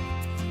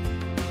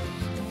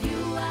 The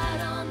view out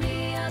on the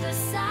other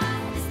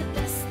side is the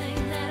best thing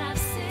that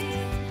I've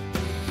seen.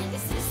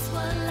 Is this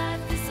what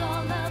life is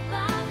all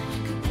about?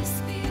 Could this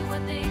be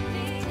what they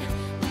mean?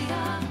 We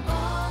are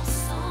all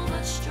so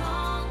much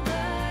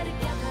stronger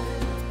together.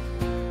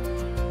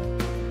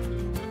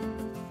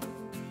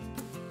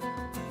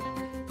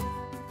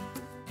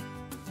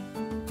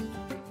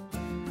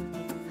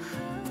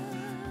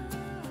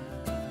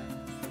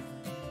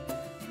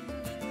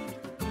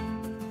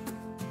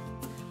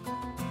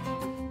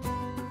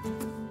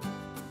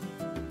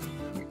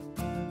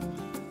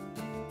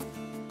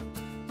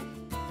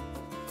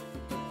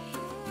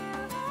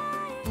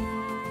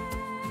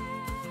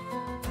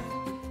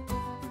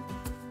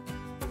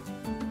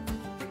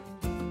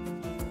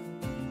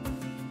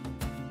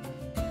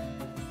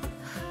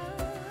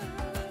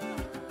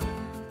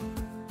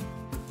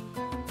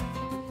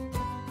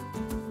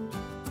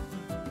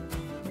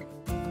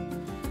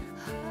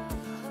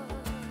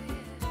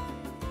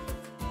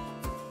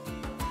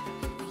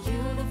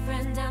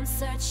 I'm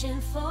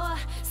searching for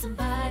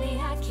somebody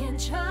I can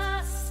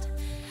trust.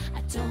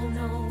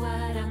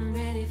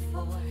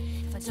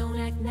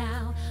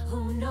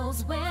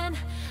 knows when.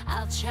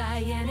 I'll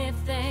try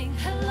anything.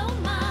 Hello,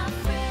 my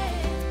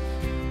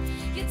friend.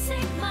 You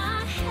take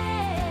my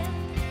hand,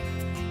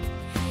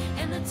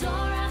 and the door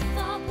I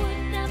thought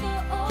would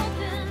never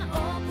open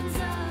opens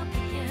up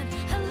again.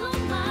 Hello,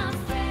 my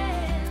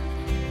friend.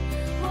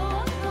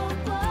 Whoa, whoa,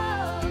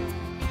 whoa.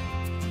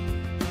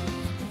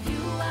 The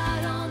view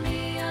out on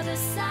the other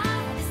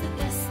side is the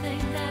best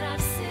thing that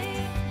I've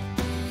seen.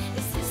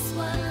 Is this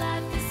what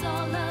life is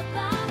all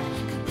about?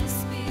 Could this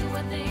be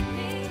what they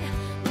mean?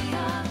 We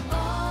are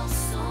all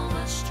so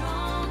much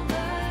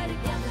stronger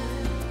together.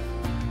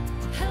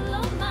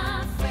 Hello,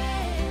 my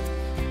friend.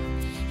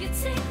 You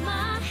take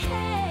my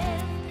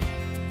hand,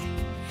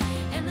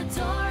 and the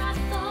door I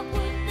thought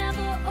would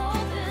never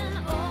open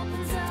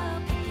opens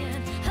up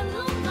again.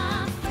 Hello,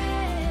 my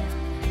friend.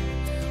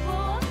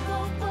 Whoa,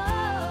 whoa,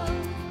 whoa.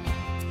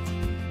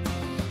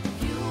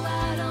 You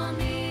out on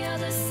the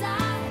other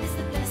side is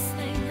the best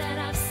thing that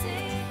I've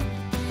seen.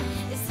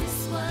 Is this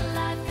what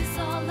life is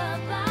all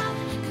about?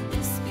 Could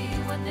this be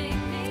what they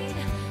mean?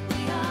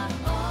 We are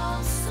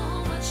all so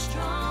much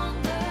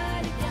stronger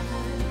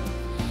together.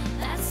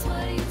 That's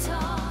what you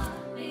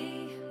taught me.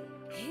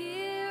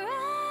 Here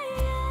I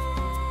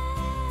am.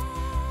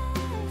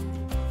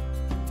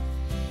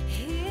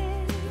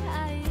 Here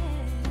I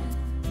am.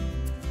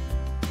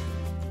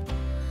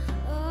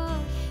 Oh,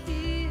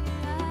 here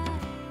I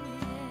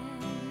am.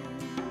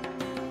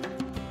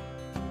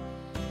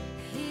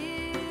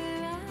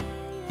 Here I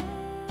am.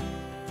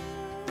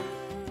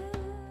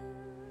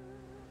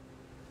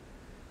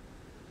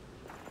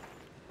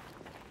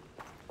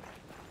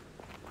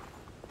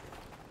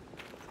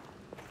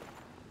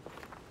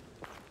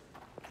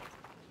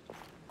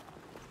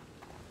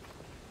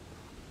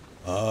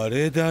 あ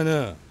れだ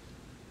な。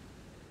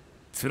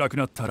辛く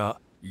なったら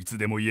いつ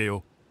でも言え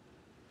よ。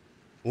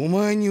お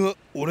前には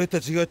俺た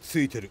ちがつ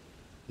いてる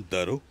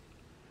だろ。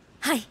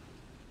はい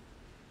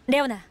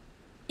レオナ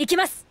行き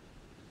ます。